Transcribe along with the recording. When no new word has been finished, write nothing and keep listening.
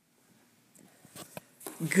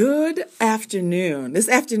Good afternoon. This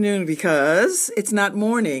afternoon because it's not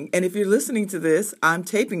morning. And if you're listening to this, I'm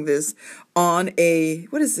taping this on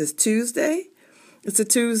what is this, Tuesday? It's a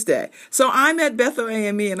Tuesday. So I'm at Bethel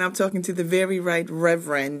AME and I'm talking to the very right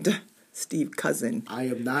Reverend Steve Cousin. I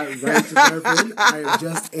am not right Reverend. I am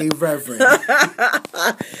just a Reverend.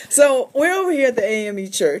 So we're over here at the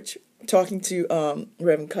AME Church talking to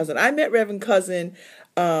Reverend Cousin. I met Reverend Cousin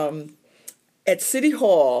at City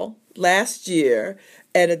Hall last year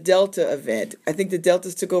at a Delta event. I think the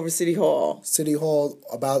Deltas took over City Hall. City Hall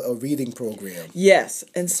about a reading program. Yes.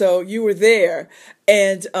 And so you were there.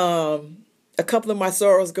 And a couple of my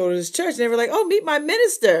sorors go to this church and they were like, oh, meet my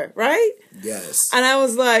minister, right? Yes. And I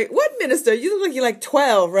was like, what minister? You look like you're like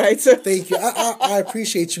 12, right? So Thank you. I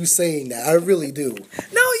appreciate you saying that. I really do. No,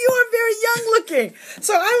 you are very young looking.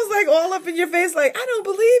 So I was like all up in your face, like, I don't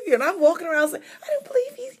believe you. And I'm walking around, I was like, I don't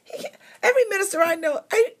believe you. Every minister I know,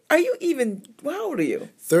 are you even, how old are you?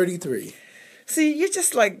 33. See, you're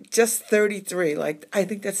just 33. Like, I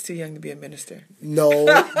think that's too young to be a minister. No,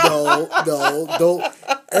 don't.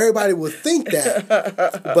 Everybody will think that.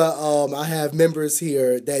 But I have members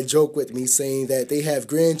here that joke with me saying that they have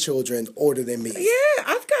grandchildren older than me. Yeah,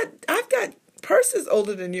 I've got purses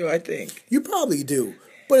older than you, I think. You probably do.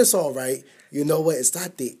 But it's all right. You know what? It's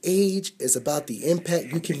not the age. It's about the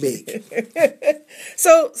impact you can make.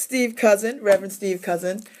 So, Steve Cousin, Reverend Steve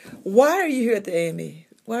Cousin, why are you here at the AME?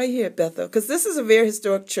 Why are you here at Bethel? Because this is a very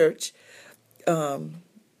historic church, in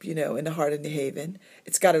the heart of New Haven.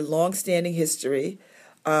 It's got a long-standing history.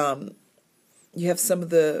 You have some of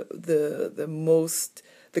the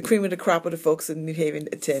cream of the crop of the folks in New Haven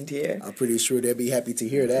attend here. I'm pretty sure they'll be happy to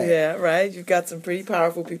hear that. Yeah, right. You've got some pretty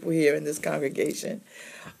powerful people here in this congregation.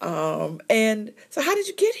 And so how did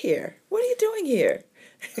you get here? What are you doing here?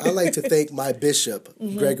 I'd like to thank my bishop,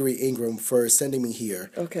 Gregory Ingram, for sending me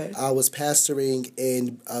here. Okay. I was pastoring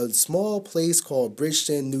in a small place called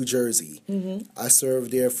Bridgeton, New Jersey. I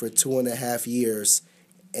served there for 2.5 years.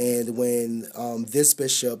 And when this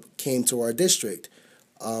bishop came to our district,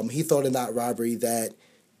 he thought it not robbery that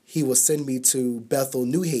he would send me to Bethel,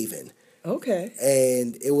 New Haven. Okay.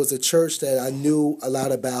 And it was a church that I knew a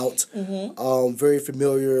lot about, very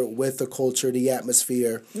familiar with the culture, the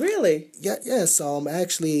atmosphere. Really? Yeah, yes.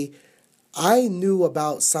 Actually, I knew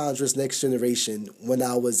about Sandra's Next Generation when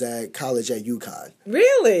I was at college at UConn.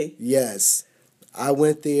 Really? Yes. I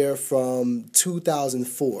went there from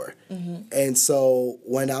 2004. And so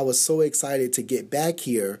when I was so excited to get back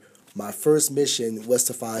here, my first mission was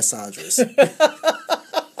to find Sandra's.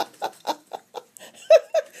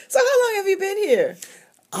 So how long have you been here?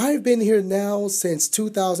 I've been here now since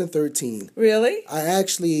 2013. Really?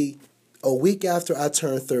 A week after I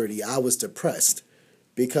turned 30, I was depressed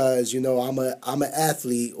because, I'm an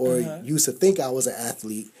athlete, or used to think I was an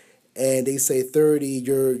athlete. And they say 30,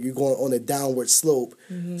 you're going on a downward slope.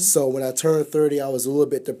 So when I turned 30, I was a little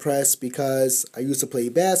bit depressed because I used to play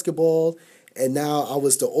basketball, and now I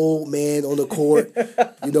was the old man on the court,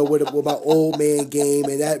 with my old man game,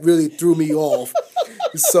 and that really threw me off.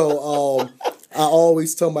 So I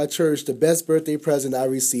always tell my church the best birthday present I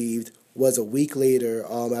received was a week later,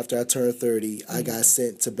 after I turned 30, I got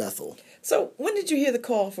sent to Bethel. So when did you hear the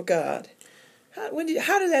call for God? How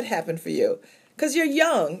did that happen for you? Because you're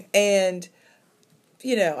young, and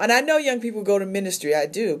and I know young people go to ministry. I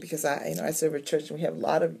do, because I serve a church and we have a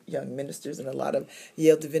lot of young ministers and a lot of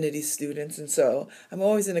Yale Divinity students, and so I'm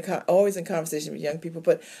always in conversation with young people.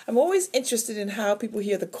 But I'm always interested in how people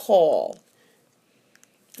hear the call.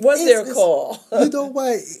 Was there a call? You know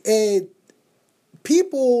what? And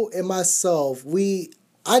people and myself,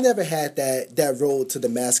 I never had that road to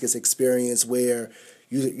Damascus experience where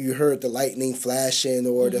you heard the lightning flashing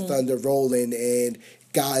or the thunder rolling and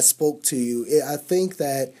God spoke to you. I think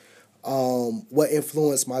that what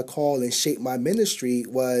influenced my call and shaped my ministry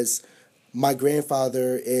was my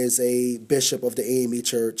grandfather is a bishop of the AME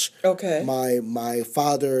Church. Okay. My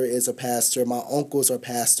father is a pastor. My uncles are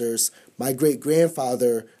pastors. My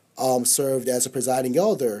great-grandfather served as a presiding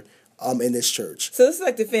elder in this church. So this is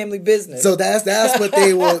like the family business. So that's what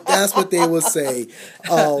they will say. I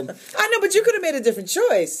know, but you could have made a different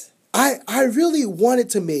choice. I really wanted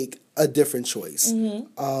to make a different choice.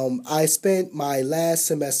 I spent my last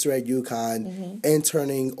semester at UConn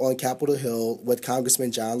interning on Capitol Hill with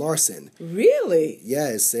Congressman John Larson. Really?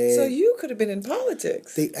 Yes. And so you could have been in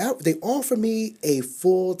politics. They offered me a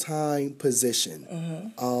full-time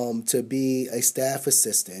position to be a staff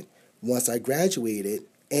assistant once I graduated,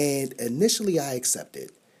 and initially I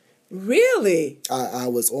accepted. Really? I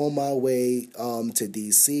was on my way to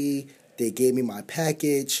D.C. They gave me my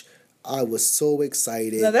package. I was so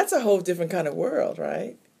excited. Now, that's a whole different kind of world,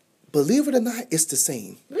 right? believe it or not, it's the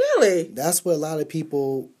same. Really? That's what a lot of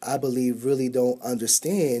people, I believe, really don't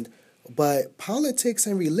understand. But politics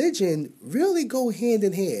and religion really go hand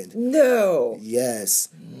in hand. No. Yes.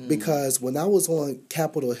 Because when I was on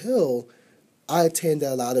Capitol Hill, I attended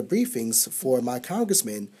a lot of briefings for my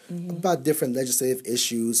congressman about different legislative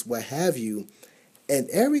issues, what have you. And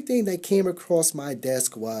everything that came across my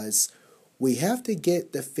desk was, we have to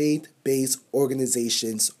get the faith-based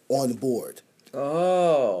organizations on board.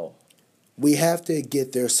 Oh. We have to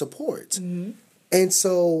get their support. And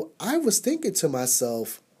so I was thinking to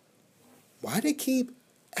myself, why they keep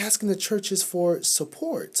asking the churches for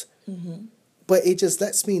support? But it just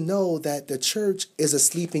lets me know that the church is a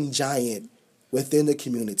sleeping giant within the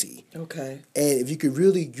community. Okay. And if you could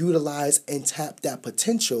really utilize and tap that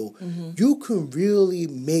potential, you can really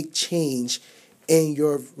make change in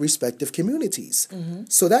your respective communities.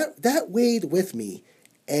 So that weighed with me.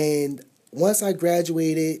 And once I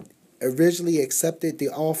graduated, originally accepted the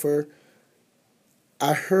offer,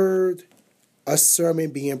 I heard a sermon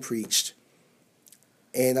being preached.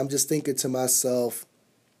 And I'm just thinking to myself,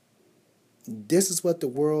 this is what the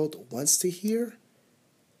world wants to hear?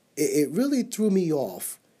 It really threw me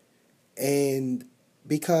off. And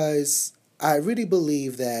because I really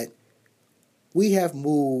believe that we have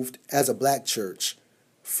moved as a black church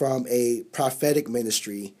from a prophetic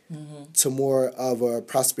ministry to more of a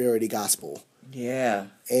prosperity gospel. Yeah.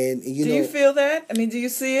 And do you feel that? I mean, do you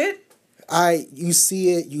see it? You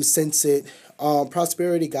see it, you sense it.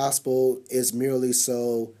 Prosperity gospel is merely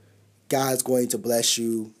so God's going to bless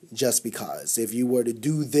you just because. If you were to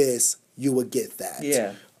do this, you would get that.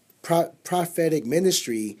 Yeah. Prophetic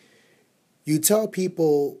ministry, you tell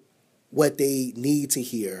people what they need to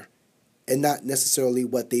hear and not necessarily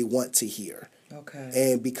what they want to hear. Okay.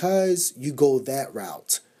 And because you go that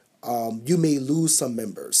route, you may lose some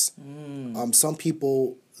members. Some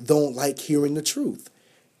people don't like hearing the truth.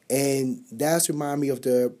 And that's remind me of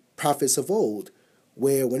the prophets of old,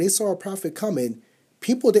 where when they saw a prophet coming,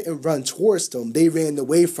 people didn't run towards them. They ran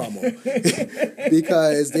away from them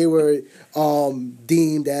because they were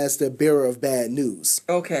deemed as the bearer of bad news.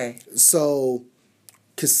 Okay. So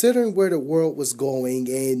considering where the world was going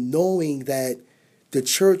and knowing that the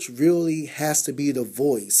church really has to be the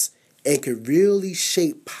voice and could really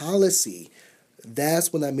shape policy,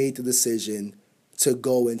 that's when I made the decision to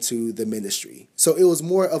go into the ministry. So it was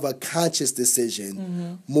more of a conscious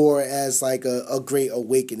decision, more as like a great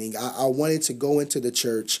awakening. I wanted to go into the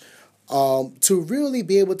church to really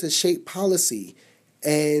be able to shape policy.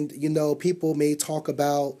 And, people may talk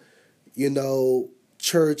about,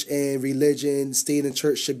 church and religion, state and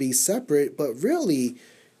church should be separate. But really,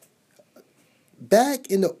 back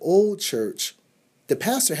in the old church, the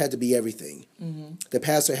pastor had to be everything. The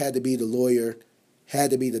pastor had to be the lawyer,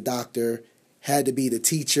 had to be the doctor, had to be the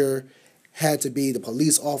teacher, had to be the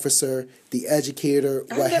police officer, the educator,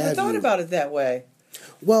 what have you. I never thought about it that way.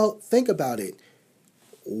 Well, think about it.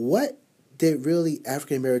 What did really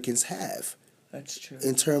African Americans have? That's true.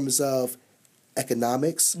 In terms of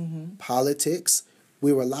economics, politics,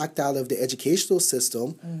 we were locked out of the educational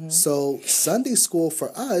system. So Sunday school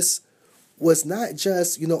for us was not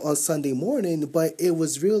just, on Sunday morning, but it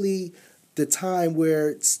was really the time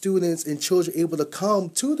where students and children were able to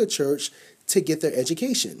come to the church to get their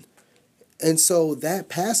education. And so that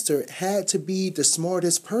pastor had to be the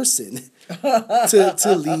smartest person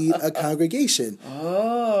to lead a congregation.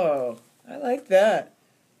 Oh, I like that.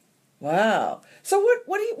 Wow. So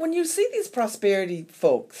what do you, when you see these prosperity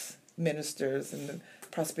folks, ministers and the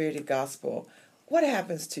prosperity gospel, what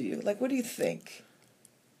happens to you? Like, what do you think?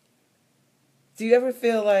 Do you ever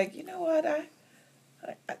feel like, you know what,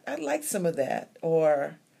 I like some of that?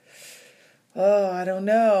 Or, oh, I don't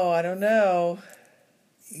know.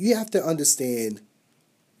 You have to understand,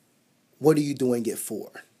 what are you doing it for?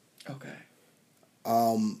 Okay.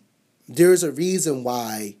 There's a reason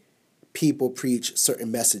why people preach certain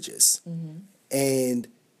messages. And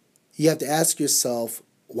you have to ask yourself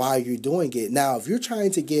why you're doing it. Now, if you're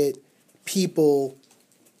trying to get people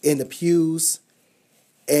in the pews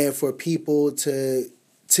and for people to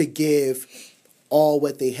give all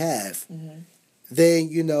what they have, then,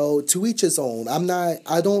 to each his own.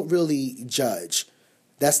 I don't really judge.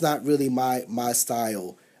 That's not really my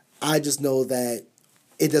style. I just know that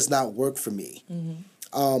it does not work for me.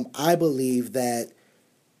 I believe that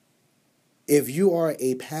if you are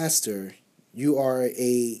a pastor, you are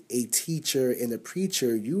a teacher and a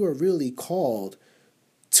preacher, you are really called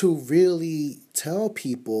to really tell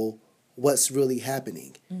people what's really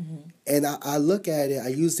happening. And I look at it, I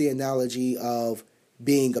use the analogy of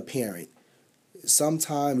being a parent.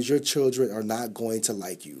 Sometimes your children are not going to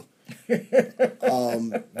like you.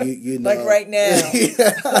 You know, like right now.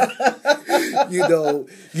 You know,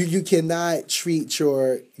 you cannot treat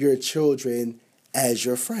your children as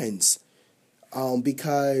your friends,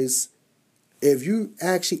 because if you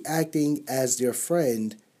actually acting as their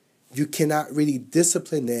friend, you cannot really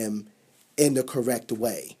discipline them in the correct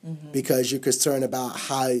way, because you're concerned about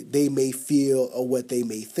how they may feel or what they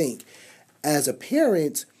may think. As a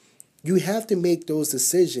parent, you have to make those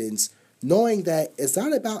decisions knowing that it's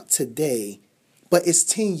not about today, but it's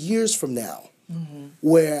 10 years from now,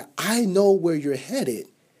 where I know where you're headed,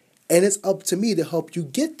 and it's up to me to help you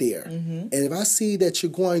get there. And if I see that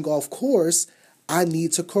you're going off course, I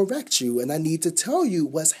need to correct you, and I need to tell you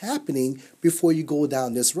what's happening before you go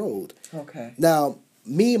down this road. Okay. Now,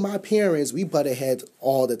 me and my parents, we butt heads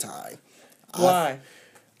all the time. Why?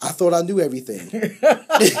 I thought I knew everything.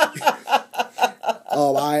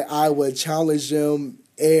 I would challenge them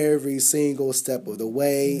every single step of the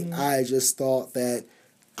way. I just thought that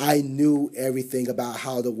I knew everything about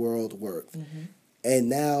how the world worked. And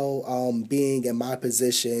now, being in my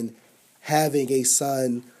position, having a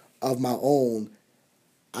son of my own,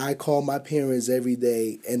 I call my parents every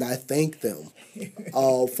day and I thank them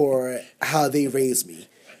for how they raised me,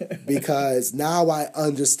 because now I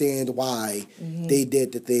understand why they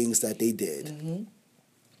did the things that they did.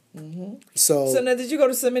 So now, did you go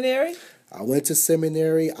to seminary? I went to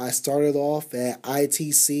seminary. I started off at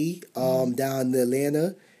ITC down in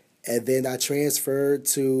Atlanta, and then I transferred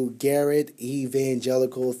to Garrett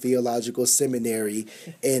Evangelical Theological Seminary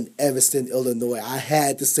in Evanston, Illinois. I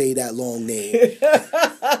had to say that long name.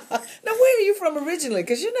 Now, where are you from originally?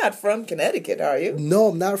 Because you're not from Connecticut, are you? No,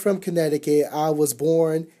 I'm not from Connecticut. I was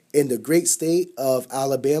born in the great state of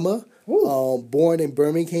Alabama, born in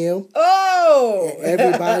Birmingham. Oh!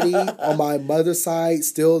 Everybody on my mother's side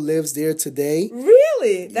still lives there today.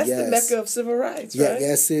 Really? That's Yes. the Mecca of civil rights, Yeah, right?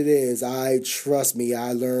 yes, it is. Trust me,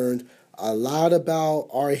 I learned a lot about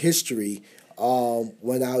our history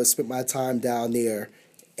when I spent my time down there.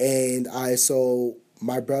 And so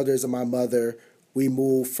my brothers and my mother, we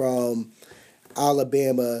moved from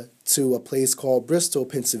Alabama to a place called Bristol,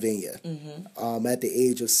 Pennsylvania, at the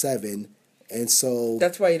age of 7. And so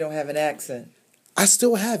That's why you don't have an accent. I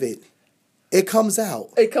still have it. It comes out.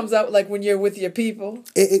 It comes out like when you're with your people.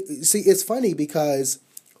 See, it's funny because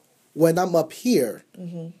when I'm up here,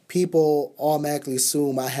 people automatically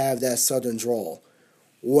assume I have that southern drawl.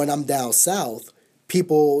 When I'm down south,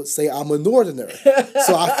 people say I'm a northerner.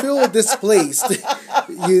 So I feel displaced,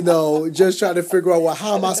 just trying to figure out, well,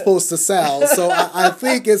 how am I supposed to sound? So I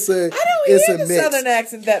think it's a I don't hear the mix. southern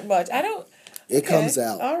accent that much. I don't. It comes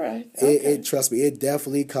out. All right. Okay. It trust me, it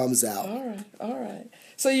definitely comes out. All right.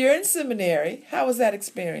 So you're in seminary. How was that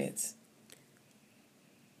experience?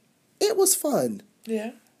 It was fun.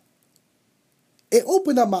 Yeah. It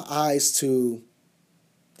opened up my eyes to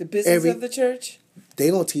the business of the church.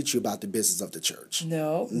 They don't teach you about the business of the church.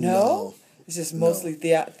 No. It's just mostly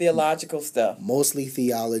theological stuff. Mostly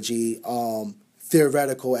theology,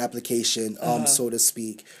 theoretical application, so to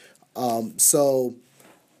speak.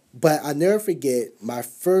 But I never forget my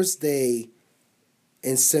first day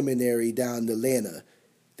in seminary down in Atlanta.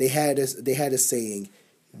 They had a saying,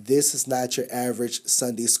 "This is not your average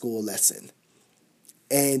Sunday school lesson,"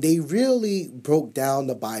 and they really broke down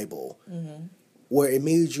the Bible, where it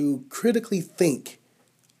made you critically think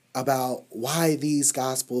about why these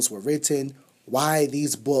gospels were written, why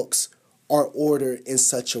these books are ordered in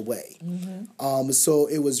such a way. So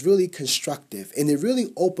it was really constructive, and it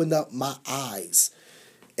really opened up my eyes,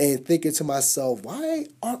 and thinking to myself, why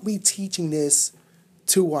aren't we teaching this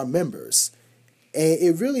to our members? And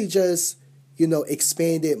it really just,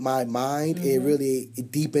 expanded my mind. It really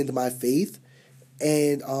deepened my faith.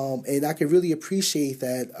 And I could really appreciate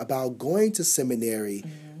that about going to seminary,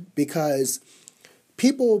 because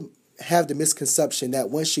people have the misconception that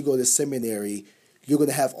once you go to seminary, you're going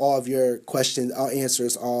to have all of your questions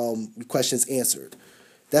answered.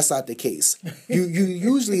 That's not the case. You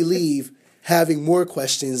usually leave having more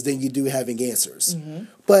questions than you do having answers.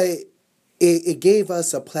 But it gave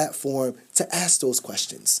us a platform to ask those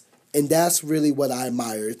questions. And that's really what I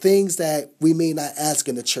admire. Things that we may not ask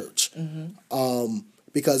in the church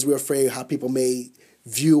because we're afraid how people may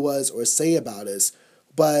view us or say about us.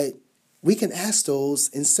 But we can ask those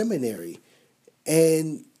in seminary.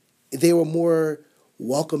 And they were more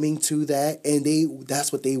welcoming to that. And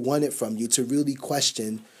that's what they wanted from you, to really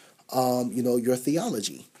question, your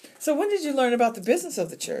theology. So when did you learn about the business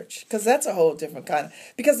of the church? Because that's a whole different kind of...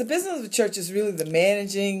 Because the business of the church is really the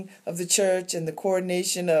managing of the church and the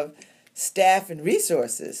coordination of staff and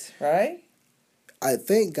resources, right? I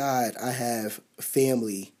thank God I have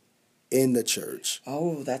family in the church.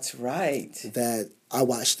 Oh, that's right. That I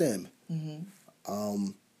watched them.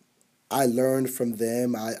 I learned from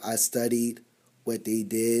them. I studied what they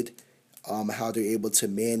did, how they're able to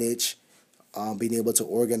manage, being able to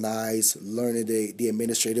organize, learning the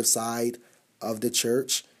administrative side of the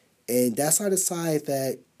church. And that's not a side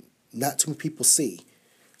that not too many people see.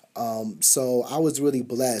 So I was really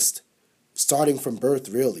blessed, starting from birth,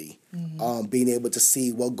 really, being able to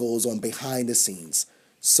see what goes on behind the scenes.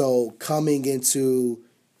 So coming into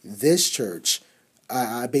this church,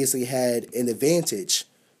 I basically had an advantage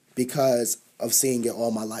because of seeing it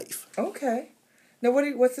all my life. Okay. Now,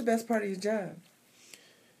 what's the best part of your job?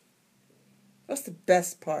 What's the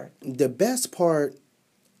best part? The best part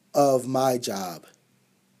of my job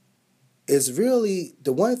is really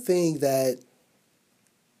the one thing that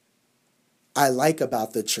I like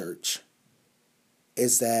about the church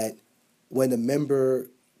is that when a member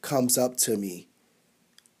comes up to me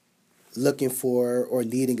looking for or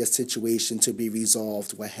needing a situation to be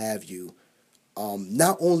resolved, what have you,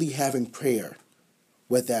 not only having prayer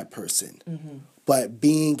with that person, but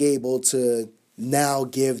being able to now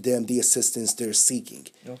give them the assistance they're seeking.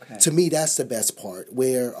 Okay. To me, that's the best part.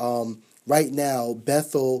 Where right now,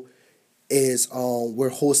 Bethel is we're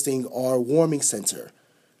hosting our warming center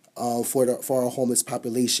for our homeless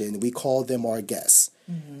population. We call them our guests,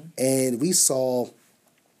 and we saw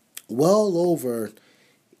well over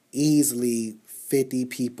easily 50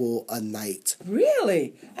 people a night.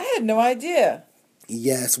 Really? I had no idea.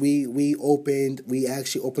 Yes, we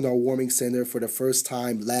actually opened our warming center for the first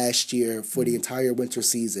time last year for the entire winter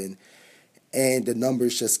season, and the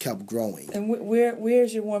numbers just kept growing. And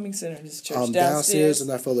where's your warming center in this church? Downstairs in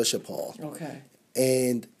our fellowship hall. Okay.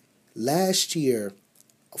 And last year,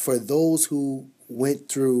 for those who went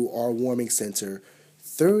through our warming center,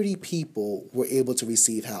 30 people were able to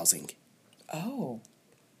receive housing. Oh.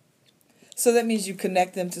 So that means you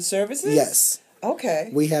connect them to services? Yes. Okay.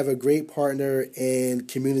 We have a great partner in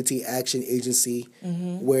Community Action Agency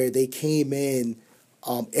where they came in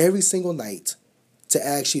every single night to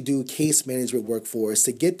actually do case management work for us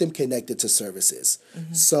to get them connected to services.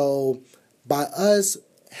 So by us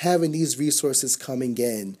having these resources coming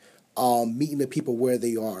in, meeting the people where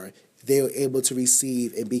they are, they're able to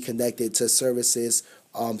receive and be connected to services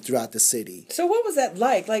throughout the city. So what was that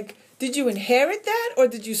like? Like, did you inherit that or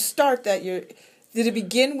did you start that? Did it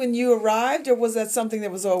begin when you arrived or was that something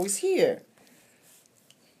that was always here?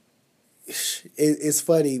 It's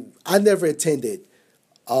funny. I never intended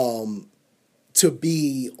to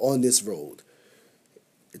be on this road.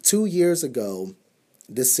 2 years ago,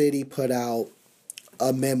 the city put out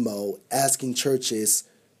a memo asking churches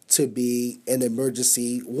to be an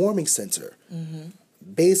emergency warming center.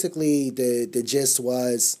 Basically, the gist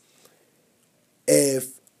was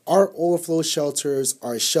if our overflow shelters,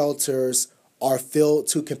 our shelters are filled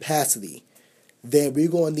to capacity, then we're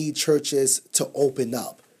going to need churches to open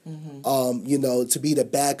up, to be the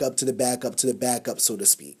backup to the backup to the backup, so to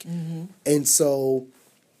speak. And so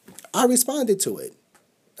I responded to it.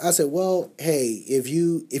 I said, well, hey, if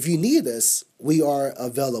you need us, we are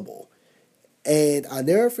available. And I'll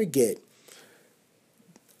never forget,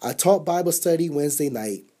 I taught Bible study Wednesday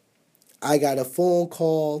night. I got a phone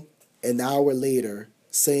call an hour later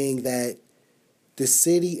saying that the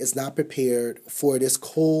city is not prepared for this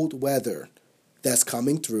cold weather that's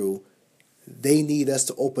coming through. They need us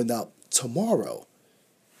to open up tomorrow.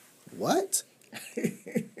 What?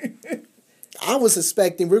 I was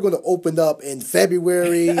expecting we're going to open up in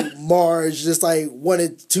February, March, just like 1 or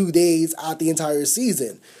 2 days out the entire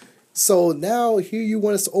season. So now here you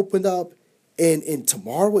want us to open up in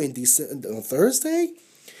tomorrow in December, on Thursday?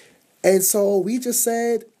 And so we just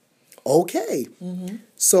said, okay.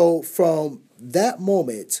 So from that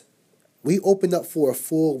moment, we opened up for a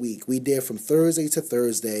full week. We did from Thursday to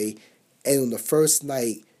Thursday. And on the first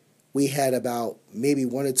night, we had about maybe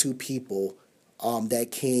 1 or 2 people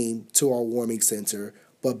that came to our warming center.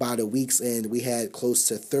 But by the week's end, we had close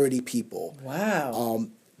to 30 people. Wow.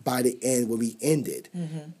 By the end when we ended.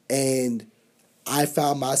 And I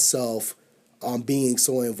found myself being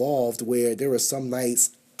so involved where there were some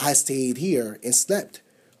nights I stayed here and slept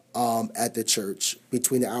at the church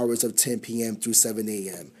between the hours of 10 p.m. through 7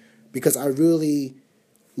 a.m. because I really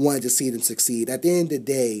wanted to see them succeed. At the end of the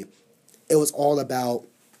day, it was all about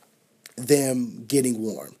them getting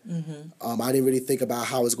warm. I didn't really think about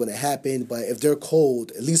how it was going to happen, but if they're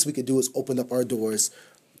cold, at least we could do is open up our doors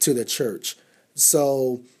to the church.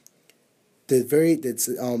 So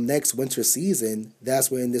the next winter season, that's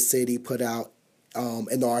when the city put out an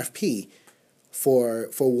RFP for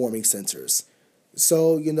warming centers.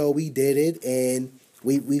 So, we did it and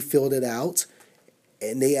we filled it out.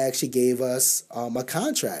 and they actually gave us a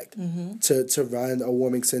contract to run a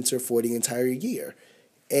warming center for the entire year.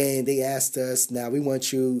 And they asked us, now we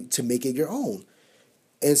want you to make it your own.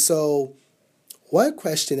 And so one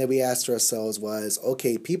question that we asked ourselves was,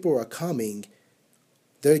 okay, people are coming,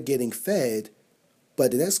 they're getting fed,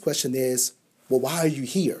 but the next question is, well, why are you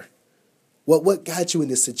here? What got you in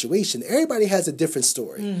this situation? Everybody has a different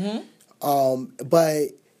story. But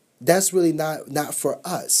that's really not for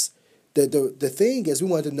us. The thing is, we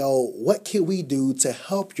want to know, what can we do to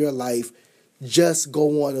help your life just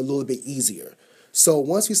go on a little bit easier? So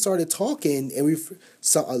once we started talking, and we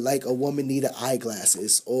saw like a woman needed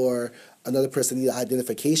eyeglasses, or another person needed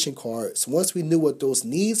identification cards. Once we knew what those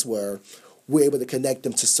needs were, we were able to connect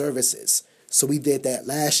them to services. So we did that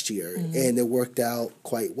last year, and it worked out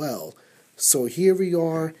quite well. So here we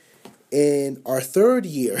are in our third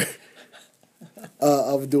year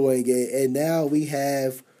of doing it, and now we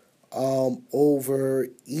have over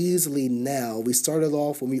easily now. We started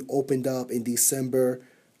off when we opened up in December,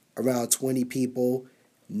 around 20 people.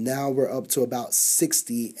 Now we're up to about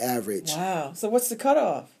 60 average. Wow. So what's the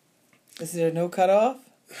cutoff? Is there no cutoff?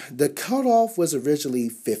 The cutoff was originally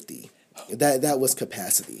 50. That was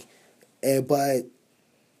capacity. But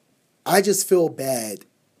I just feel bad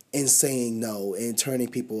in saying no and turning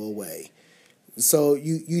people away. So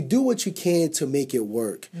you do what you can to make it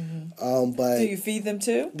work. But do you feed them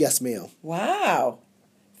too? Yes, ma'am. Wow.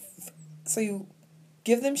 So you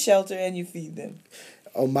give them shelter and you feed them.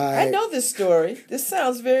 I know this story. This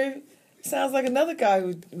sounds like another guy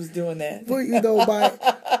who was doing that. Well, you know,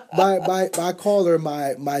 I call her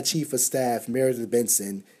my chief of staff, Meredith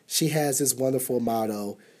Benson. She has this wonderful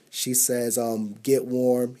motto. She says, get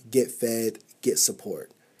warm, get fed, get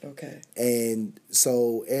support. Okay. And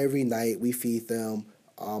so every night we feed them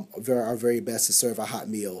our very best to serve a hot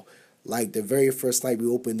meal. Like the very first night we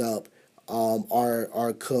opened up,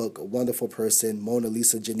 our cook, a wonderful person, Mona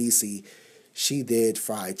Lisa Janisi, she did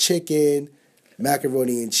fried chicken,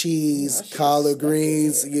 macaroni and cheese, collard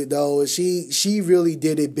greens. You know, she really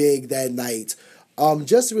did it big that night.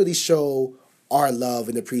 Just to really show our love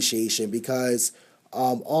and appreciation, because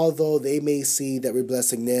although they may see that we're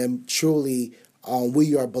blessing them, truly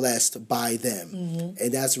we are blessed by them.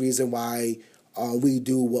 And that's the reason why we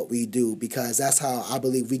do what we do, because that's how I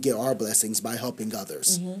believe we get our blessings, by helping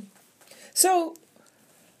others. So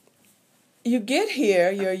you get here,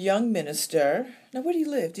 you're a young minister. Now, where do you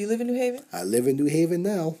live? Do you live in New Haven? I live in New Haven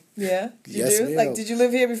now. Yeah? Yes, do? ma'am. Like, did you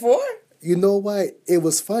live here before? You know what? It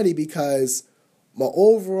was funny because my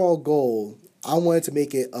overall goal, I wanted to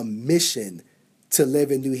make it a mission to live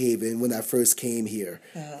in New Haven when I first came here.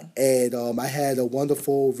 And I had a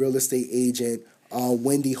wonderful real estate agent,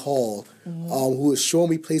 Wendy Hall, who was showing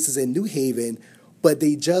me places in New Haven, but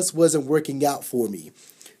they just wasn't working out for me.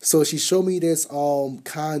 So she showed me this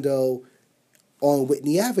condo on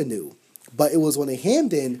Whitney Avenue, but it was on the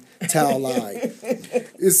Hamden town line.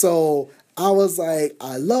 And so I was like,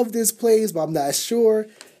 I love this place, but I'm not sure.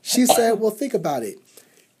 She said, well, think about it.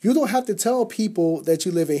 You don't have to tell people that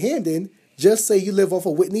you live in Hamden. Just say you live off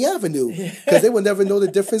of Whitney Avenue, because they will never know the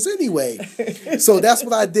difference anyway. So that's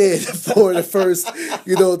what I did for the first,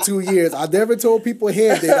 2 years. I never told people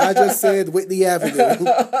Hamden. I just said Whitney Avenue.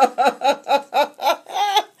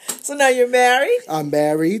 So now you're married? I'm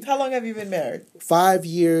married. How long have you been married? 5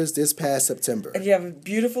 years this past September. And you have a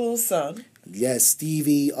beautiful little son. Yes,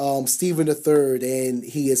 Stevie, Stephen III, and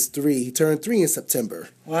he is 3. He turned 3 in September.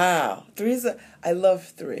 Wow. I love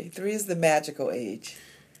 3. 3 is the magical age.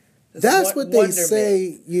 That's what they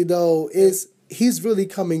say, is he's really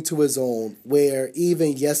coming to his own, where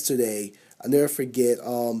even yesterday, I'll never forget,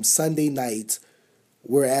 Sunday night,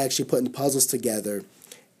 we're actually putting puzzles together,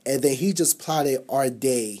 and then he just plotted our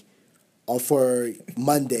day for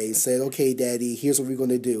Monday, said, okay, Daddy, here's what we're going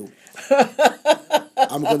to do.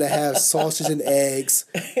 I'm going to have sausage and eggs,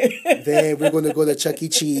 then we're going to go to Chuck E.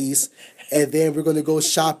 Cheese, and then we're going to go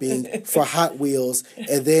shopping for Hot Wheels,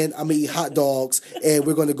 and then I'm going to eat hot dogs, and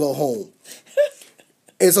we're going to go home.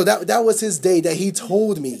 And so that was his day that he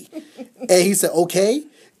told me. And he said, okay,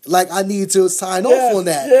 like I need to sign off on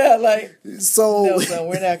that. Yeah, like, so, no, son,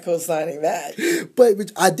 we're not co-signing that.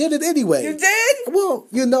 But I did it anyway. You did?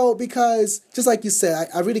 Well, because just like you said,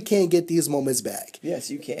 I really can't get these moments back. Yes,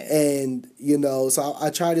 you can. And, so I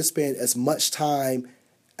try to spend as much time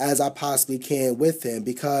as I possibly can with him,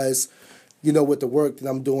 because with the work that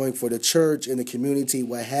I'm doing for the church and the community,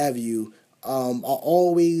 what have you, I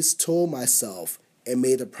always told myself and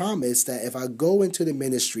made a promise that if I go into the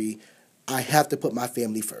ministry, I have to put my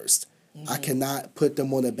family first. I cannot put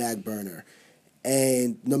them on the back burner.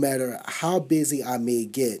 And no matter how busy I may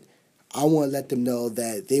get, I want to let them know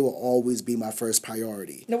that they will always be my first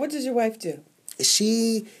priority. Now, what does your wife do?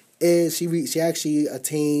 She actually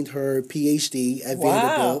attained her PhD at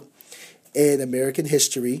Vanderbilt in American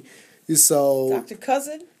history. So Dr.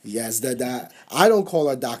 Cousin? Yes, that I don't call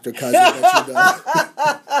her Dr. Cousin, but you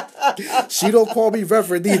know. She don't call me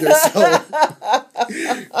Reverend either, so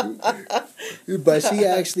but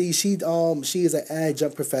she is an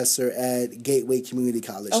adjunct professor at Gateway Community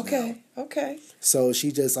College now. Okay. So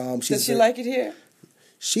she just Does she like it here?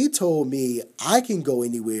 She told me I can go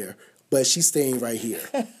anywhere, but she's staying right here.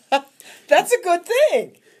 That's a good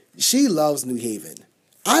thing. She loves New Haven.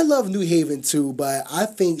 I love New Haven too, but I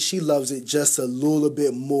think she loves it just a little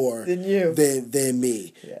bit more than you, than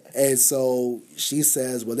me. Yeah. And so she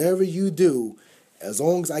says, whatever you do, as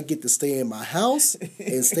long as I get to stay in my house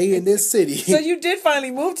and stay in this city. So you did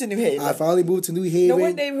finally move to New Haven. I finally moved to New Haven. Now,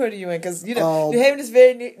 what neighborhood are you in? Because New Haven is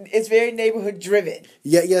very neighborhood driven.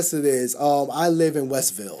 Yeah, yes it is. I live in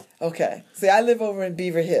Westville. Okay. See, I live over in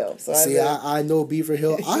Beaver Hill. So I know Beaver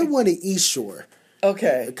Hill. I want to East Shore.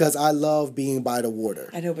 Okay. Because I love being by the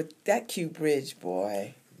water. I know, but that cute bridge,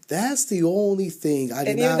 boy. That's the only thing I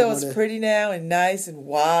did not want to... And even though it's pretty now and nice and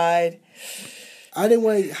wide... I didn't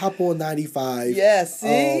want to hop on 95. Yeah,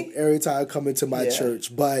 see? Every time I come into my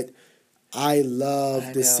church. But I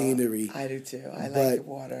love the scenery. I do too. I like the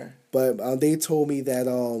water. But they told me that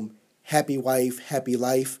happy wife, happy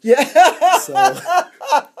life. Yeah. So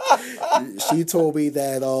she told me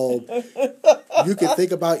that you can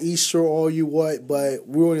think about East Shore all you want, but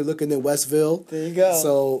we're only looking at Westville. There you go.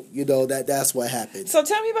 So, that's what happened. So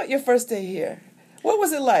tell me about your first day here. What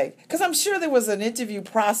was it like? Because I'm sure there was an interview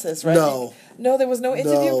process, right? No, there was no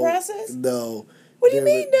interview process? No. What do you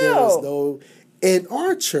mean no? There was no... In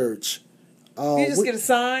our church... you just get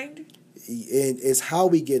assigned? And it's how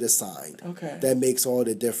we get assigned. Okay. That makes all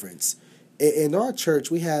the difference. In our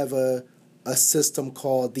church, we have a system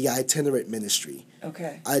called the itinerant ministry.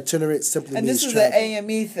 Okay. Itinerant simply means travel. And this is travel. the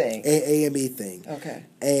AME thing? AME thing. Okay.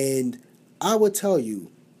 And I would tell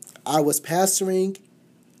you, I was pastoring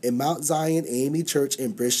in Mount Zion AME Church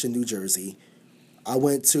in Bridgeton, New Jersey. I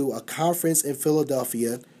went to a conference in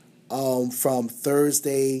Philadelphia from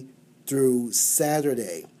Thursday through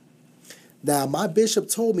Saturday. Now, my bishop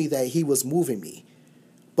told me that he was moving me,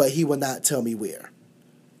 but he would not tell me where.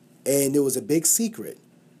 And it was a big secret.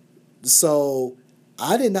 So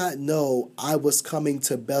I did not know I was coming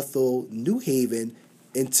to Bethel, New Haven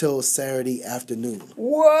until Saturday afternoon.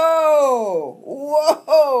 Whoa!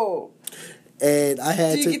 And I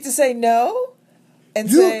had Do you get to say no?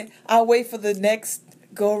 And say, I'll wait for the next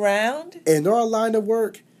go round? In our line of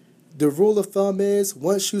work, the rule of thumb is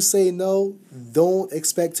once you say no, don't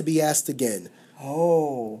expect to be asked again.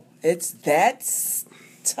 Oh, that's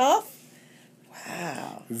tough?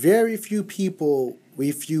 Wow. Very few people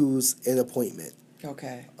refuse an appointment.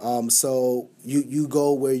 Okay. So you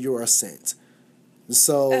go where you are sent.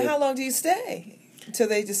 So. And how long do you stay until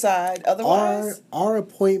they decide otherwise? Our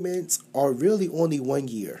appointments are really only 1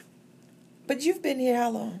 year. But you've been here how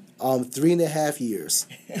long? 3.5 years.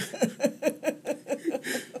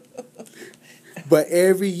 But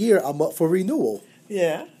every year I'm up for renewal.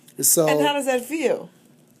 Yeah. So. And how does that feel?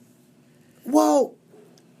 Well,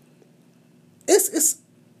 it's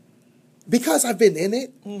because I've been in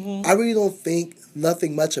it. Mm-hmm. I really don't think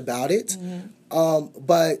nothing much about it. Mm-hmm.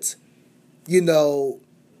 But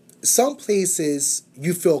some places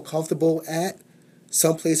you feel comfortable at,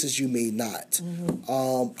 some places you may not.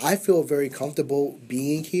 Mm-hmm. I feel very comfortable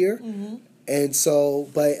being here. Mm-hmm. And so,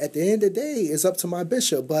 but at the end of the day, it's up to my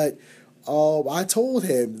bishop. But I told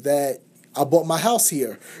him that I bought my house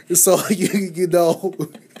here. So, so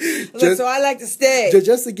I like to stay.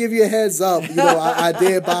 Just to give you a heads up, I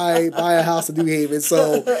did buy a house in New Haven.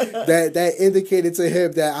 So that indicated to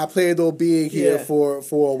him that I planned on being here for a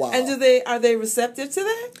while. And are they receptive to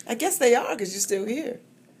that? I guess they are because you're still here.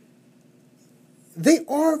 They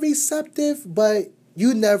are receptive, but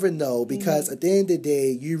you never know because at the end of the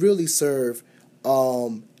day, you really serve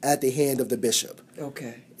at the hand of the bishop.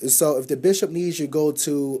 Okay. So if the bishop needs you to go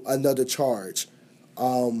to another charge,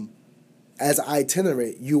 as an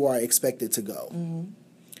itinerant, you are expected to go. Mm-hmm.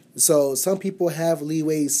 So some people have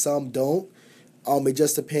leeway, some don't. It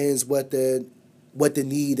just depends what the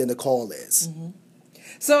need and the call is. Mm-hmm.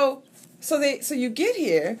 So you get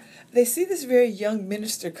here, they see this very young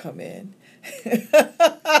minister come in.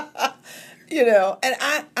 And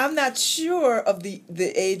I'm not sure of the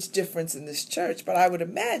age difference in this church, but I would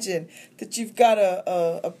imagine that you've got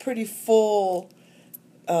a pretty full,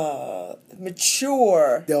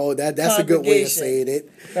 mature that's a good way of saying it.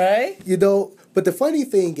 Right? But the funny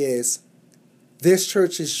thing is, this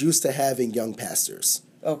church is used to having young pastors.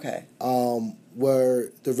 Okay.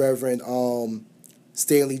 Were the Reverend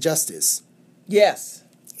Stanley Justice. Yes.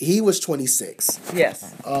 He was 26.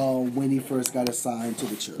 Yes. When he first got assigned to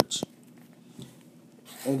the church.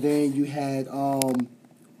 And then you had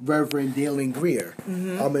Reverend Dalen Greer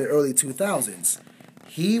in the early 2000s.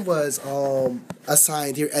 He was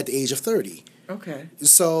assigned here at the age of 30. Okay.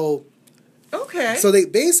 So they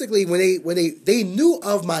basically when they knew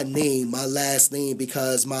of my name, my last name,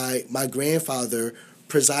 because my grandfather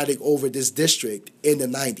presided over this district in the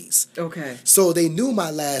 90s. Okay. So they knew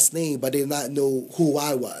my last name, but they did not know who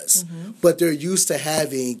I was. But they're used to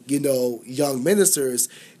having, young ministers.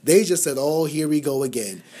 They just said, "Oh, here we go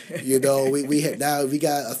again." We got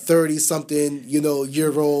a 30-something,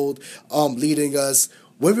 year old leading us.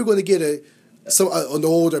 When we're going to get an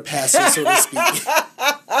older pastor, so to speak.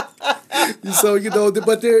 So,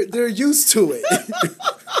 but they're used to it.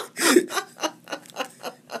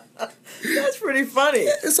 That's pretty funny.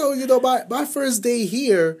 So, my first day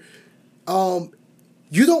here,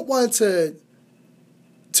 you don't want to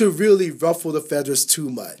really ruffle the feathers too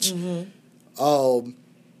much.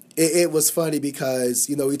 It was funny because,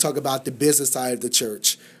 we talk about the business side of the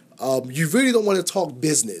church. You really don't want to talk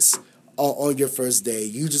business on your first day.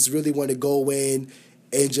 You just really want to go in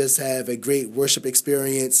and just have a great worship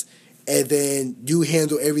experience, and then you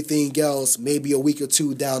handle everything else maybe a week or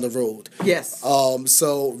two down the road. Yes.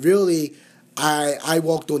 So really, I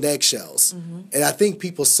walked on eggshells, and I think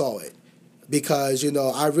people saw it because,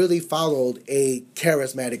 I really followed a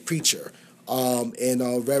charismatic preacher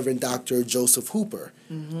in Reverend Dr. Joseph Hooper,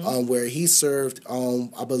 where he served,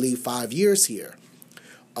 I believe, 5 years here.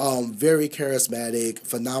 Very charismatic,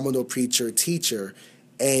 phenomenal preacher, teacher,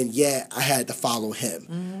 and yet I had to follow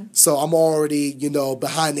him. So I'm already,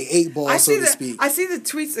 behind the 8 ball, so to speak. I see the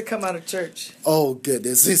tweets that come out of church. Oh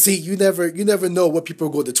goodness! See, you never know what people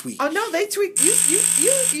are going to tweet. Oh no, they tweet.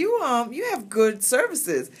 You have good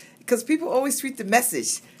services because people always tweet the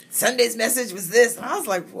message. Sunday's message was this. And I was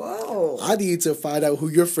like, whoa. I need to find out who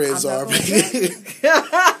your friends are.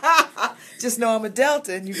 Just know I'm a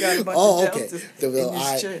Delta, and you got a bunch of Deltas in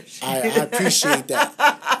this church. I appreciate that.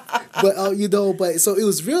 But but so it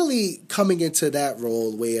was really coming into that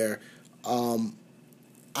role where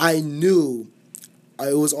I knew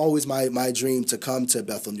it was always my dream to come to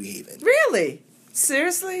Bethel, New Haven. Really?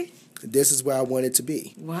 Seriously? This is where I wanted to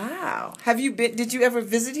be. Wow. Did you ever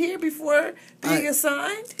visit here before being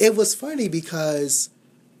assigned? It was funny because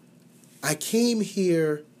I came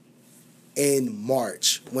here in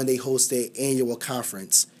March when they hosted annual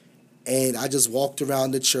conference, and I just walked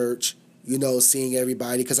around the church, seeing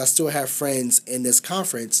everybody because I still have friends in this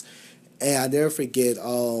conference, and I never forget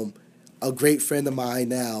a great friend of mine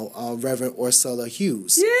now, Reverend Ursula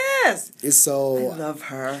Hughes. Yes. And so I love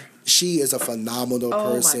her. She is a phenomenal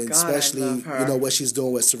person, my God, especially I love her. What she's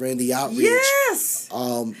doing with Serenity Outreach. Yes.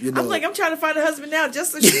 I'm trying to find a husband now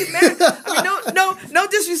just so she's married. I mean, no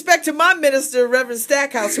disrespect to my minister, Reverend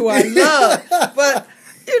Stackhouse, who I love, but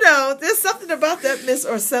there's something about that Miss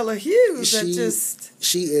Ursula Hughes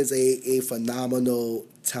She is a phenomenal,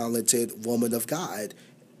 talented woman of God,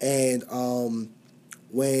 and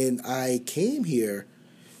when I came here.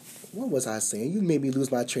 What was I saying? You made me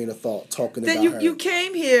lose my train of thought talking about her. You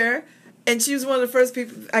came here, and she was one of the first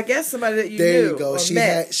people. I guess somebody that you knew. There you go. Or She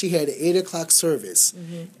met. had an 8:00 service,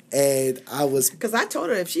 and I was because I told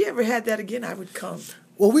her if she ever had that again, I would come.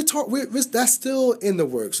 Well, that's still in the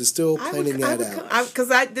works. We're still planning that out. Because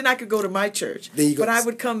then I could go to my church. But I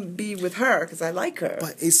would come be with her because I like her.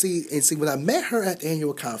 But see, when I met her at the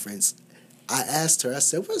annual conference, I asked her. I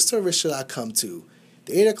said, "What service should I come to?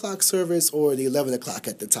 The 8:00 service or the 11:00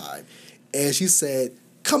 at the time?" And she said,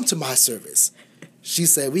 "Come to my service." She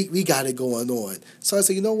said, we got it going on. So I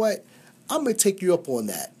said, you know what? I'm going to take you up on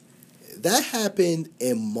that. That happened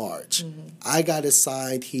in March. I got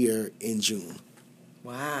assigned here in June.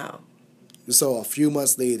 Wow. So a few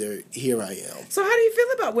months later, here I am. So how do you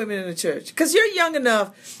feel about women in the church? Because you're young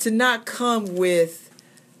enough to not come with,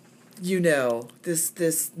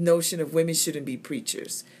 this notion of women shouldn't be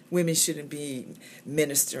preachers. Women shouldn't be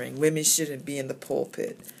ministering. Women shouldn't be in the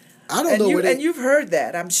pulpit. I don't know. And you've heard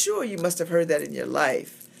that. I'm sure you must have heard that in your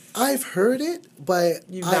life. I've heard it, but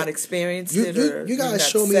you've not experienced it. You gotta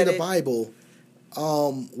show me in the Bible,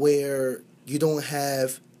 where you don't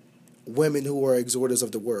have women who are exhorters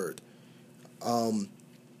of the word.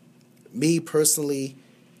 Me personally,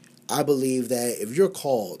 I believe that if you're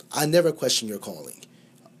called, I never question your calling.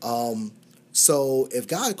 So if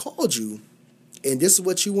God called you, and this is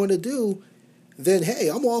what you want to do, then hey,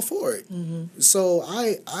 I'm all for it. So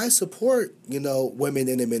I support, women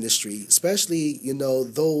in the ministry, especially,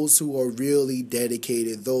 those who are really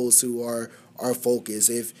dedicated, those who are our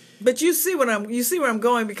focus. But you see where I'm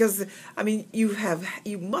going, because I mean you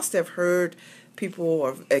must have heard people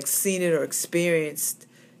or seen it or experienced,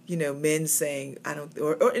 men saying I don't,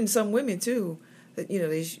 or in some women too, that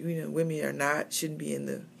women shouldn't be in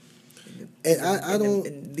the. And I don't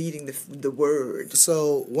in leading the word.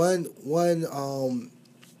 So one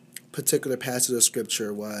particular passage of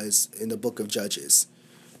scripture was in the book of Judges.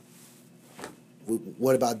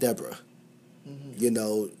 What about Deborah?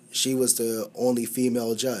 Mm-hmm. She was the only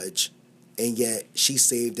female judge, and yet she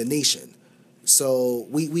saved the nation. So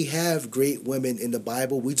we have great women in the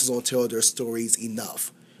Bible. We just don't tell their stories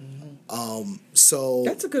enough. Mm-hmm. So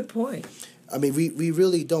that's a good point. I mean, we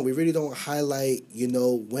really don't. We really don't highlight,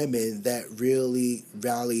 women that really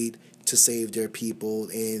rallied to save their people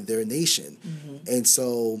and their nation. Mm-hmm. And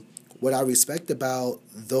so what I respect about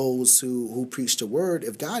those who preach the word,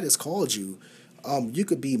 if God has called you, you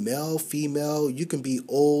could be male, female, you can be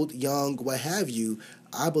old, young, what have you.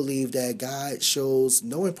 I believe that God shows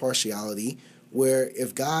no impartiality, where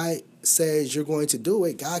if God says you're going to do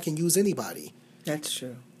it, God can use anybody. That's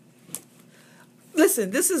true.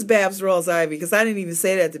 Listen, this is Babz Rawls-Ivy, because I didn't even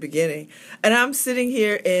say that at the beginning. And I'm sitting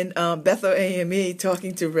here in Bethel AME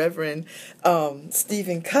talking to Reverend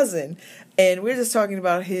Stephen Cousin. And we're just talking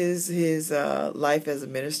about his life as a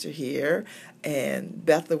minister here, and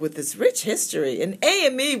Bethel with its rich history, and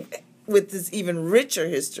AME with this even richer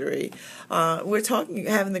history. We're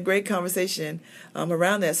having a great conversation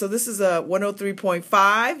around that. So this is 103.5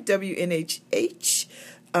 WNHH,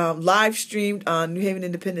 live streamed on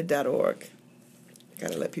newhavenindependent.org.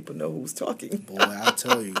 Gotta let people know who's talking. Boy, I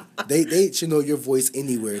tell you, they should know your voice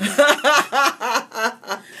anywhere now.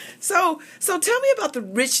 So tell me about the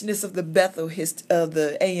richness of the Bethel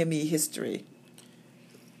the AME history.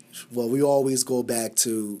 Well, we always go back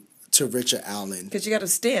to Richard Allen, because you got a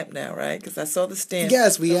stamp now, right? Because I saw the stamp.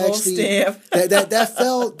 Yes, we actually stamp.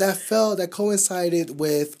 that coincided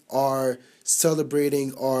with our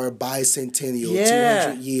celebrating our bicentennial,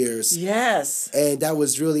 200 years. Yes. And that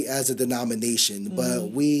was really as a denomination.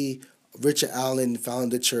 Mm-hmm. But Richard Allen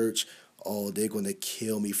founded the church. Oh, they're going to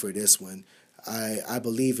kill me for this one. I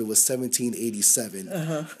believe it was 1787.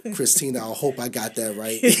 Uh-huh. Christina, I hope I got that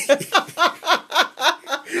right.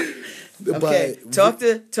 Okay, talk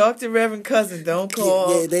to Reverend Cousin. Don't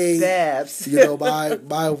call Babz.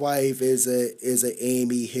 My wife is a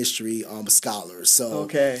AME history scholar. So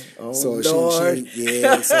okay. Oh, so Lord.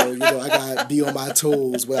 So I gotta be on my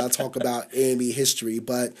toes when I talk about AME history.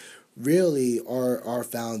 But really, our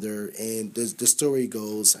founder, and the story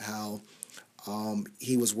goes how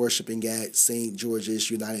he was worshiping at St.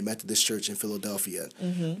 George's United Methodist Church in Philadelphia,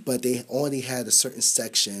 mm-hmm. but they only had a certain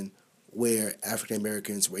section where African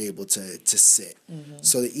Americans were able to sit. Mm-hmm.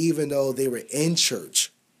 So that even though they were in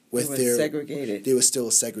church segregated, they were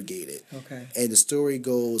still segregated. Okay. And the story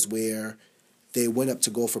goes where they went up to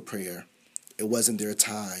go for prayer. It wasn't their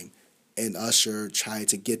time. And usher tried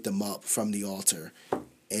to get them up from the altar.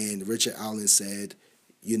 And Richard Allen said,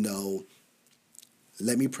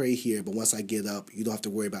 let me pray here, but once I get up, you don't have to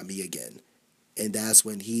worry about me again. And that's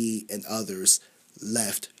when he and others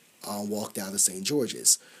left, walked down to St.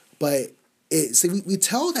 George's. But we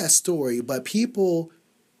tell that story, but people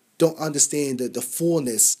don't understand the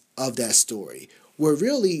fullness of that story. Where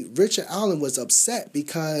really Richard Allen was upset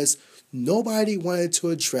because nobody wanted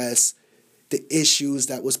to address the issues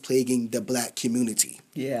that was plaguing the black community.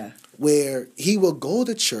 Yeah. Where he would go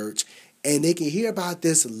to church and they can hear about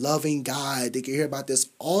this loving God, they can hear about this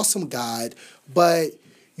awesome God, but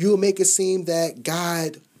you'll make it seem that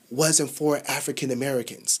God wasn't for African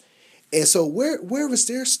Americans. And so where was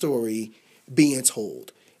their story being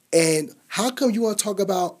told? And how come you want to talk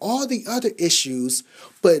about all the other issues,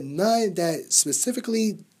 but none that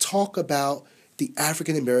specifically talk about the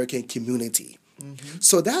African American community? Mm-hmm.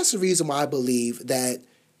 So that's the reason why I believe that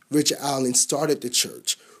Richard Allen started the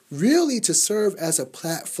church, really to serve as a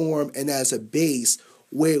platform and as a base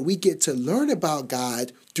where we get to learn about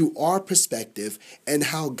God through our perspective and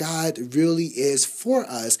how God really is for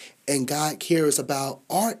us, and God cares about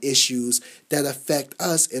our issues that affect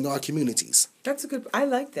us in our communities. I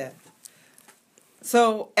like that.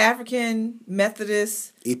 So, African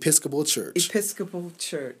Methodist Episcopal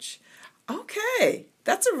Church. Okay.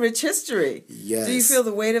 That's a rich history. Yes. Do you feel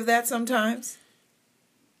the weight of that sometimes?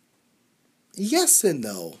 Yes and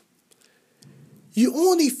no. You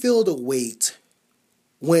only feel the weight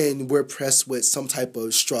when we're pressed with some type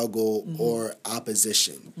of struggle, mm-hmm. or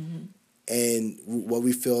opposition. Mm-hmm. And what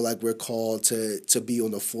we feel like we're called to be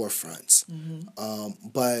on the forefronts. Mm-hmm.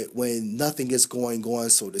 But when nothing is going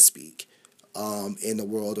on, so to speak, in the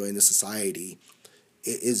world or in the society,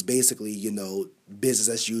 it is basically, business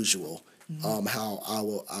as usual. how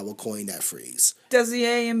I will coin that phrase. Does the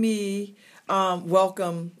AME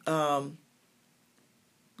welcome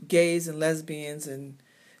gays and lesbians and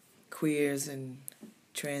queers and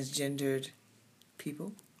transgendered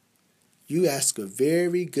people? You ask a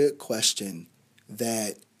very good question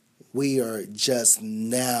that we are just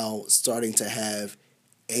now starting to have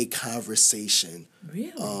a conversation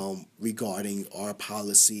regarding our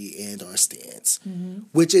policy and our stance,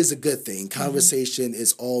 which is a good thing. Conversation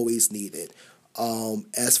is always needed.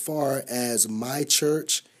 As far as my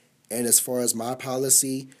church and as far as my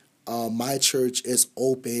policy, my church is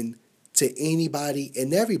open to anybody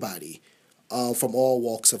and everybody from all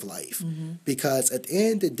walks of life. Because at the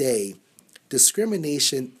end of the day,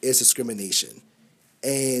 discrimination is discrimination.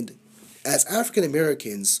 And as African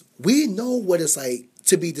Americans, we know what it's like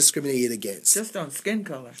to be discriminated against. Just on skin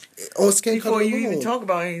color. On skin color alone. Before you even talk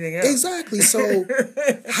about anything else. Exactly. So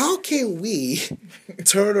how can we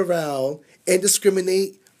turn around and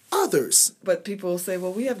discriminate others? But people will say,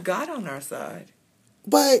 well, we have God on our side.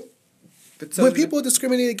 But when people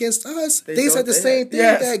discriminate against us, they said the same thing,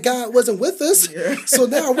 that God wasn't with us. Yeah. So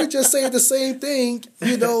now we're just saying the same thing,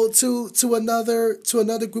 to another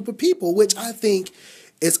group of people, which I think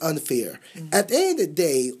is unfair. At the end of the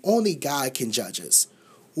day, only God can judge us.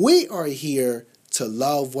 We are here to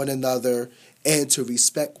love one another and to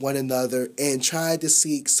respect one another and try to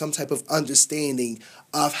seek some type of understanding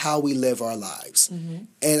of how we live our lives.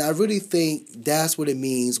 And I really think that's what it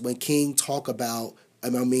means when Dr.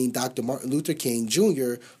 Martin Luther King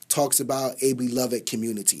Jr. talks about a beloved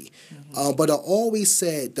community. But I always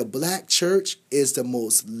said the black church is the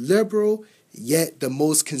most liberal yet the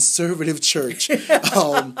most conservative church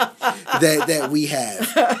that we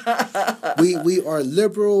have. We are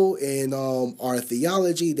liberal in our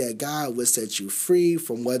theology that God will set you free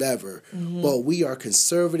from whatever, but we are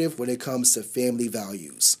conservative when it comes to family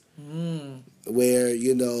values. Where,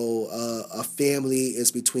 a family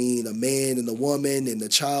is between a man and a woman and a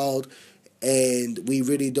child, and we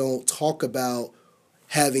really don't talk about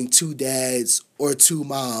having two dads or two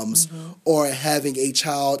moms or having a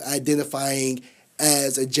child identifying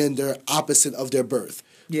as a gender opposite of their birth.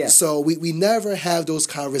 Yeah. So we never have those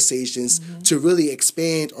conversations to really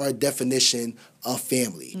expand our definition of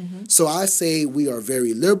family. So I say we are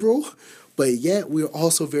very liberal, but yet we are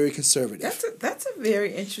also very conservative. That's a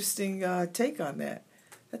very interesting take on that.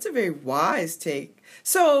 That's a very wise take.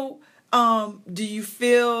 So do you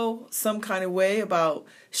feel some kind of way about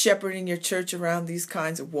shepherding your church around these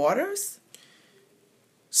kinds of waters?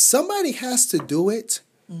 Somebody has to do it.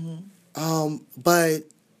 But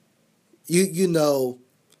you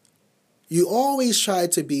always try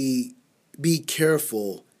to be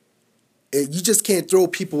careful. You just can't throw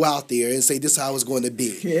people out there and say this is how it's going to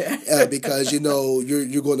be, because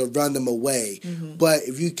you're going to run them away. But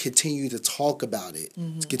if you continue to talk about it,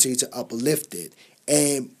 continue to uplift it,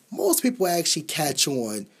 and most people actually catch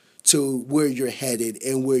on to where you're headed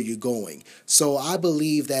and where you're going. So I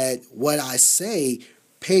believe that what I say,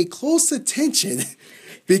 pay close attention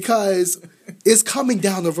because it's coming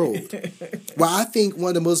down the road. Well, I think one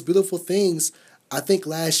of the most beautiful things, I think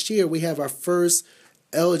last year we have our first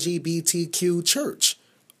LGBTQ church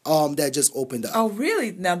that just opened up. Oh,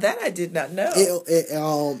 really? Now that I did not know.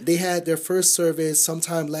 They had their first service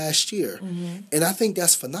sometime last year, and I think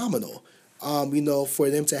that's phenomenal. For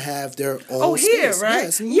them to have their own. Oh, here,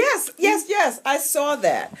 space. Right? Yes. I saw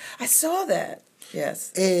that.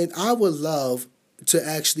 Yes. And I would love to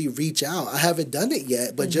actually reach out. I haven't done it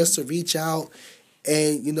yet, but just to reach out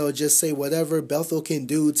and, just say whatever Bethel can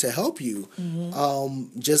do to help you.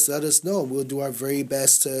 Just let us know. We'll do our very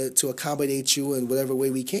best to accommodate you in whatever way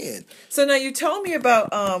we can. So now you told me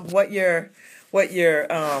about what you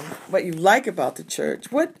like about the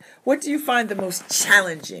church. What do you find the most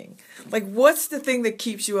challenging? Like, what's the thing that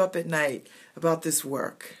keeps you up at night about this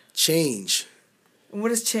work? Change. And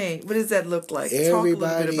what is change? What does that look like? Talk a little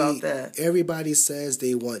bit about that. Everybody says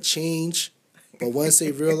they want change, but once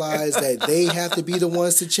they realize that they have to be the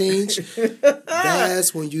ones to change,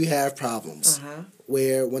 that's when you have problems.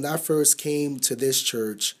 Where when I first came to this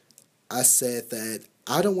church, I said that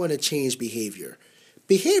I don't want to change behavior.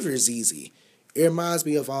 Behavior is easy. It reminds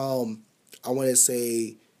me of I want to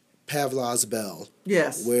say Pavlov's bell.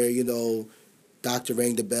 Yes. Where doctor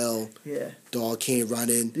rang the bell. Yeah. Dog came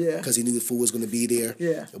running. Yeah. Because he knew the food was going to be there.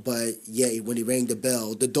 Yeah. But when he rang the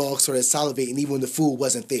bell, the dog started salivating even when the food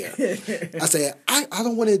wasn't there. I said, I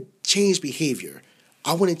don't want to change behavior.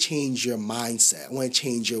 I want to change your mindset. I want to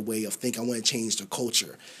change your way of thinking. I want to change the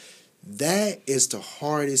culture. That is the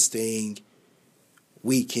hardest thing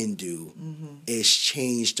we can do is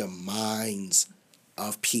change the minds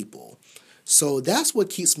of people. So that's what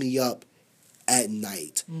keeps me up at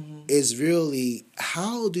night is really,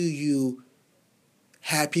 how do you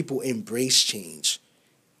have people embrace change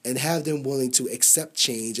and have them willing to accept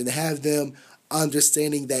change and have them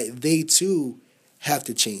understanding that they too have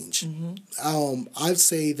to change. I'd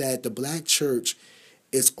say that the black church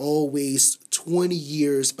is always 20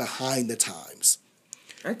 years behind the times.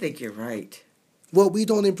 I think you're right. Well, we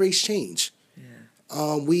don't embrace change.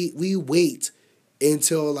 Yeah. We wait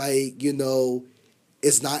until, like, you know,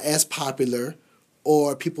 it's not as popular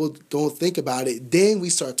or people don't think about it. Then we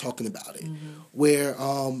start talking about it. Where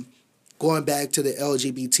going back to the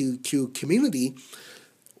LGBTQ community,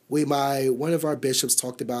 one of our bishops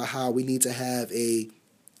talked about how we need to have a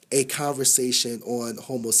conversation on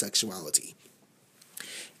homosexuality.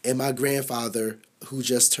 And my grandfather, who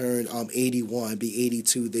just turned 81, be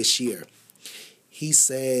 82 this year, he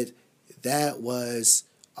said that was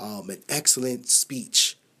an excellent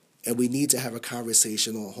speech, and we need to have a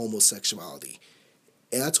conversation on homosexuality.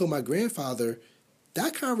 And I told my grandfather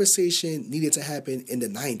that conversation needed to happen in the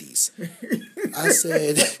 90s. I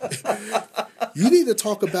said, you need to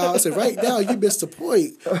talk about, I said, right now you missed the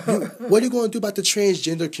point. What are you going to do about the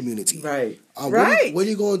transgender community? Right. What are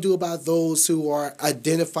you going to do about those who are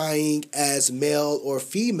identifying as male or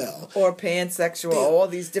female? Or pansexual, all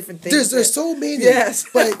these different things. There's so many. Yes.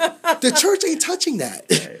 But the church ain't touching that.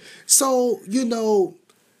 Right. So, you know,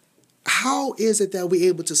 how is it that we're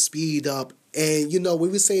able to speed up? And, you know,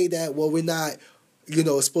 when we say that, well, we're not, you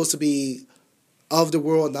know, it's supposed to be of the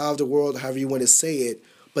world, not of the world, however you want to say it.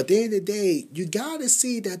 But at the end of the day, you got to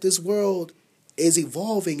see that this world is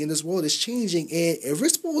evolving and this world is changing. And if we're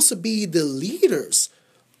supposed to be the leaders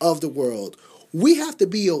of the world, we have to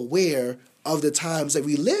be aware of the times that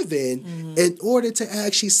we live in order to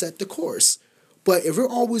actually set the course. But if we're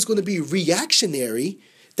always going to be reactionary,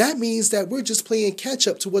 that means that we're just playing catch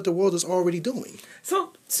up to what the world is already doing.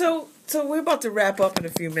 So we're about to wrap up in a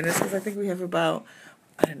few minutes because I think we have about,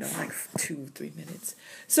 I don't know, like 2-3 minutes.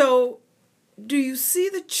 So do you see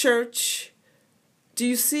the church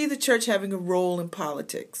having a role in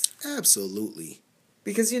politics? Absolutely.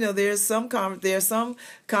 Because, you know, there are some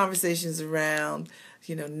conversations around,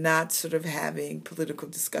 you know, not sort of having political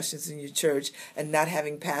discussions in your church and not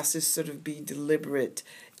having pastors sort of be deliberate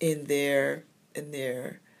in their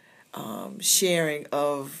sharing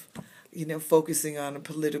of, you know, focusing on a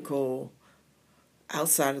political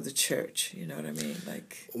outside of the church. You know what I mean?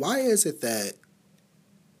 Like, why is it that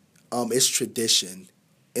it's tradition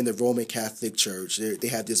in the Roman Catholic Church? They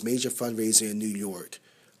have this major fundraiser in New York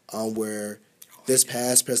where this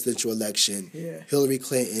past presidential election, Hillary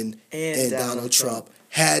Clinton and Donald Trump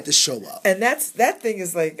had to show up. And that thing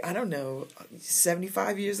is like, I don't know,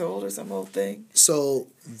 75 years old or some old thing. So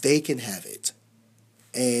they can have it.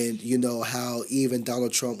 And you know how even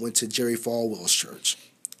Donald Trump went to Jerry Falwell's church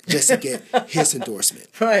just to get his endorsement.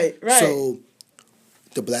 Right. So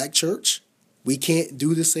the black church, we can't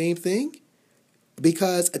do the same thing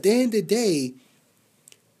because at the end of the day,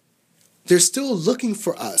 they're still looking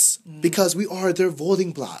for us because we are their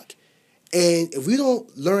voting bloc. And if we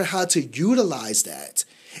don't learn how to utilize that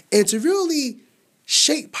and to really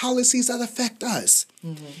shape policies that affect us,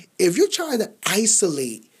 if you're trying to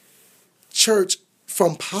isolate church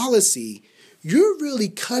from policy, you're really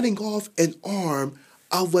cutting off an arm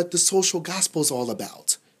of what the social gospel is all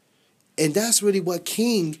about. And that's really what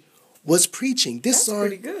King was preaching.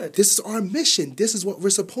 Pretty good. This is our mission. This is what we're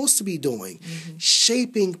supposed to be doing.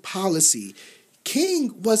 Shaping policy.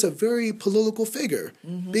 King was a very political figure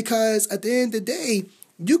because at the end of the day,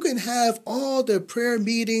 you can have all the prayer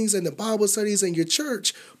meetings and the Bible studies in your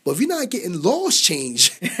church, but if you're not getting laws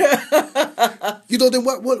changed, you know, then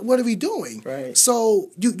what are we doing? Right.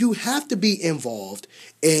 So you have to be involved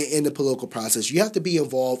in the political process. You have to be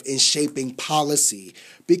involved in shaping policy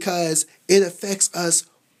because it affects us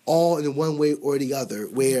all in one way or the other,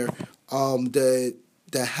 where the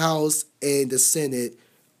House and the Senate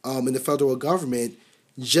and the federal government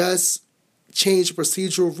just changed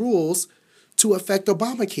procedural rules to affect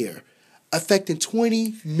Obamacare, affecting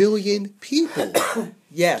 20 million people.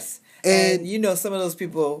 Yes. And you know some of those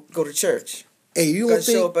people go to church. And you don't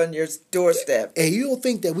show up on your doorstep. And you don't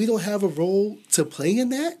think that we don't have a role to play in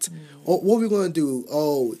that? Or what are we going to do?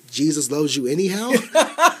 Oh, Jesus loves you anyhow?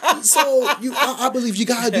 So I believe you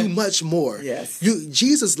got to do much more. Yes.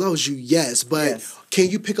 Jesus loves you, yes, but can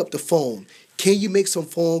you pick up the phone? Can you make some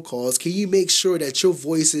phone calls? Can you make sure that your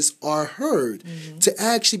voices are heard to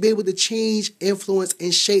actually be able to change, influence,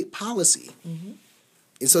 and shape policy?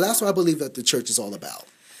 And so that's what I believe that the church is all about.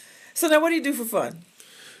 So now what do you do for fun?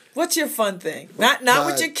 What's your fun thing? Not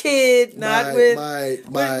with your kid. Not with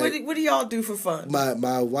what do y'all do for fun?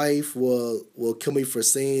 My wife will kill me for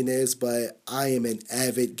saying this, but I am an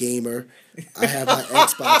avid gamer. I have my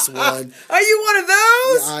Xbox One. Are you one of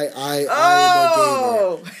those? I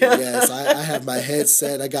am a gamer. Yes, I have my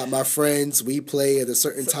headset. I got my friends. We play at a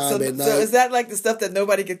certain time at night. So is that like the stuff that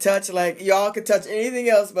nobody can touch? Like y'all can touch anything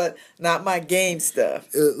else, but not my game stuff.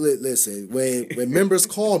 Listen, when members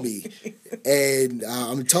call me, and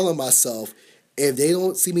I'm telling myself, if they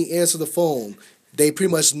don't see me answer the phone, they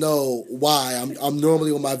pretty much know why. I'm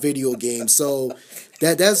normally on my video game, so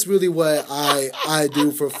that's really what I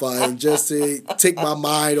do for fun, just to take my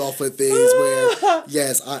mind off of things. Where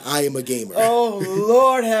yes, I am a gamer. Oh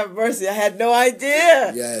Lord, have mercy! I had no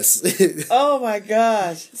idea. Yes. Oh my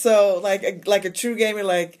gosh! So like a true gamer,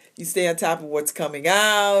 like you stay on top of what's coming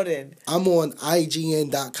out, and I'm on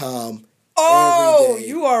IGN.com. Oh,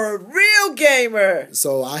 you are a real gamer.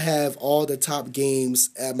 So I have all the top games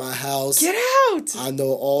at my house. Get out. I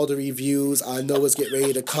know all the reviews. I know what's getting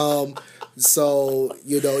ready to come. So,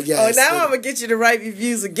 yes. Oh, now I'm going to get you to write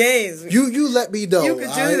reviews of games. You let me know. You can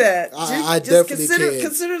do that. I definitely can.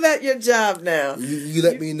 Consider that your job now. You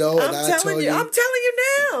let me know, and I tell you. I'm telling you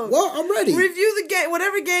now. Well, I'm ready. Review the game.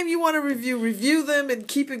 Whatever game you want to review them and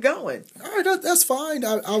keep it going. All right, that's fine.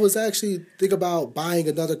 I was actually thinking about buying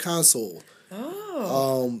another console.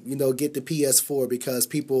 Oh. Get the PS4 because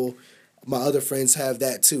my other friends have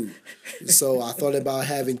that too. So I thought about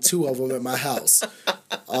having two of them at my house.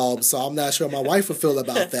 So I'm not sure how my wife would feel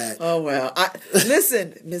about that. Oh, well.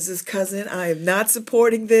 Listen, Mrs. Cousin, I am not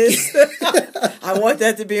supporting this. I want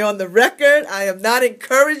that to be on the record. I am not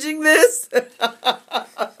encouraging this.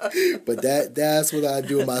 But that's what I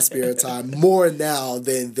do in my spare time, more now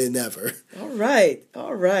than ever. All right.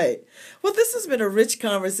 Well, this has been a rich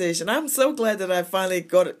conversation. I'm so glad that I finally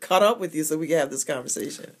caught up with you so we can have this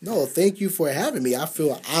conversation. No, thank you for having me. I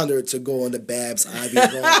feel honored to go on the Babz Ivy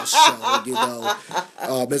show.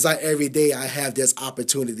 It's like every day I have this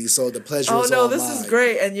opportunity, so the pleasure is all mine. This is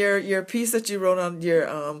great. And your piece that you wrote on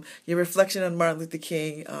your reflection on Martin Luther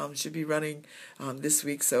King should be running this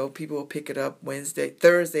week, so people will pick it up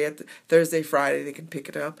Thursday, Friday. They can pick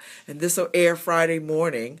it up, and this will air Friday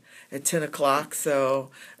morning at 10 o'clock.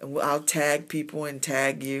 So I'll tag people and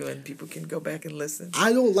tag you, and people can go back and listen.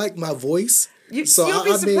 I don't like my voice. You'll be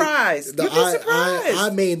surprised. You'll be surprised. I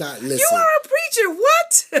may not listen. You are a preacher.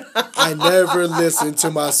 What? I never listen to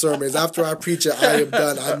my sermons. After I preach it, I am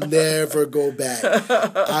done. I never go back.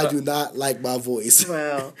 I do not like my voice.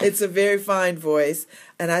 Well, it's a very fine voice,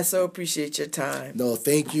 and I so appreciate your time. No,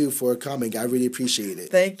 thank you for coming. I really appreciate it.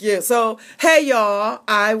 Thank you. So, hey, y'all.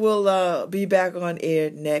 I will be back on air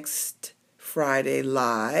next Friday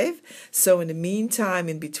live. So, in the meantime,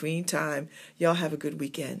 in between time, y'all have a good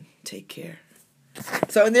weekend. Take care.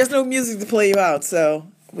 So, and there's no music to play you out, so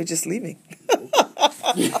we're just leaving. All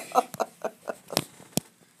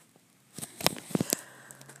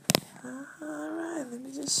right, let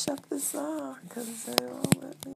me just shut this off because